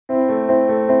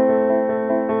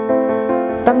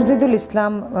তামজিদুল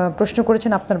ইসলাম প্রশ্ন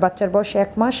করেছেন আপনার বাচ্চার বয়স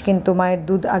 1 মাস কিন্তু মায়ের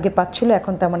দুধ আগে পাচ্ছিল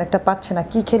এখন তেমন একটা পাচ্ছে না,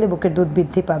 কি খেলে বুকের দুধ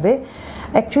বৃদ্ধি পাবে?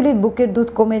 অ্যাকচুয়ালি বুকের দুধ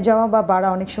কমে যাওয়া বা বাড়া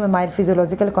অনেক সময় মায়ের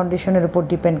ফিজিওলজিক্যাল কন্ডিশনের উপর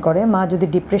ডিপেন্ড করে। মা যদি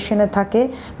ডিপ্রেশনে থাকে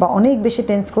বা অনেক বেশি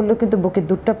টেন্স করলেও কিন্তু বুকের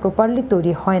দুধটা প্রপারলি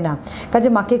তৈরি হয় না। কাজে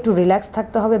মাকে একটু রিল্যাক্স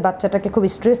থাকতে হবে, বাচ্চাটাকে খুব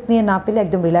স্ট্রেস নিয়ে না পেলে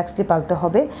একদম রিল্যাক্সলি পালতে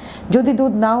হবে। যদি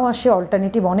দুধ নাও আসে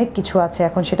অল্টারনেটিভ অনেক কিছু আছে,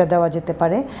 এখন সেটা দেওয়া যেতে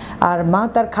পারে। আর মা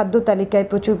তার খাদ্য তালিকায়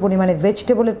প্রচুর পরিমাণে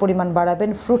ভেজিটেবলের পরিমাণ বাড়াবেন,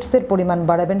 ফ্রুটসের পরিমাণ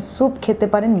বাড়াবেন, স্যুপ খেতে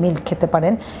পারেন, মিল্ক খেতে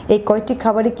পারেন। এই কয়টি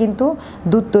খাবারই কিন্তু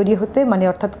দুধ তৈরি হতে মানে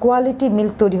অর্থাৎ কোয়ালিটি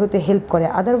মিল্ক তৈরি হতে হেল্প করে।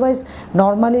 আদারওয়াইজ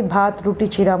নর্মালি ভাত, রুটি,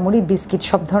 চিড়া, মুড়ি, বিস্কিট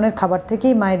সব ধরনের খাবার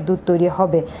থেকেই মায়ের দুধ তৈরি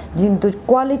হবে। কিন্তু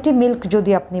কোয়ালিটি মিল্ক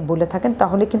যদি আপনি বলে থাকেন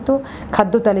তাহলে কিন্তু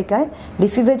খাদ্য তালিকায়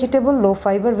লিফি ভেজিটেবল, লো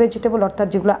ফাইবার ভেজিটেবল অর্থাৎ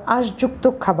যেগুলো আঁশযুক্ত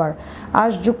খাবার,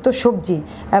 আঁশযুক্ত সবজি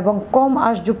এবং কম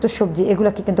আঁশযুক্ত সবজি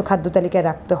এগুলোকে কিন্তু খাদ্য তালিকায়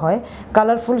রাখতে হয়।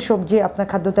 কালারফুল সবজি আপনার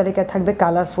খাদ্য তালিকায় থাকবে,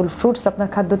 কালারফুল ফ্রুটস আপনার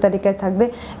খাদ্য তালিকায় থাকবে।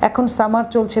 এখন সামার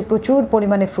চলছে, প্রচুর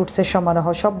পরিমাণে ফ্রুটসের সমারোহ,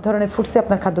 সব ধরনের ফ্রুটসে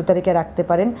আপনার খাদ্য তালিকায় রাখতে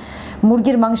পারেন।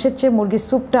 মুরগির মাংসের চেয়ে মুরগির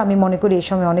স্যুপটা আমি মনে করি এই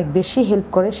সময় অনেক বেশি হেল্প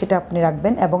করে, সেটা আপনি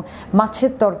রাখবেন। এবং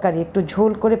মাছের তরকারি একটু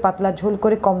ঝোল করে, পাতলা ঝোল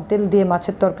করে, কম তেল দিয়ে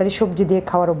মাছের তরকারি সবজি দিয়ে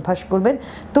খাওয়ার অভ্যাস করবেন।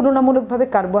 তুলনামূলকভাবে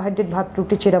কার্বোহাইড্রেট ভাত,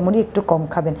 রুটি, চিড়ামুড়ি একটু কম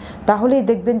খাবেন, তাহলেই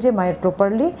দেখবেন যে মায়ের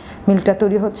প্রপারলি মিল্কটা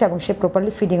তৈরি হচ্ছে এবং সে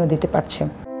প্রপারলি ফিডিংও দিতে পারছে।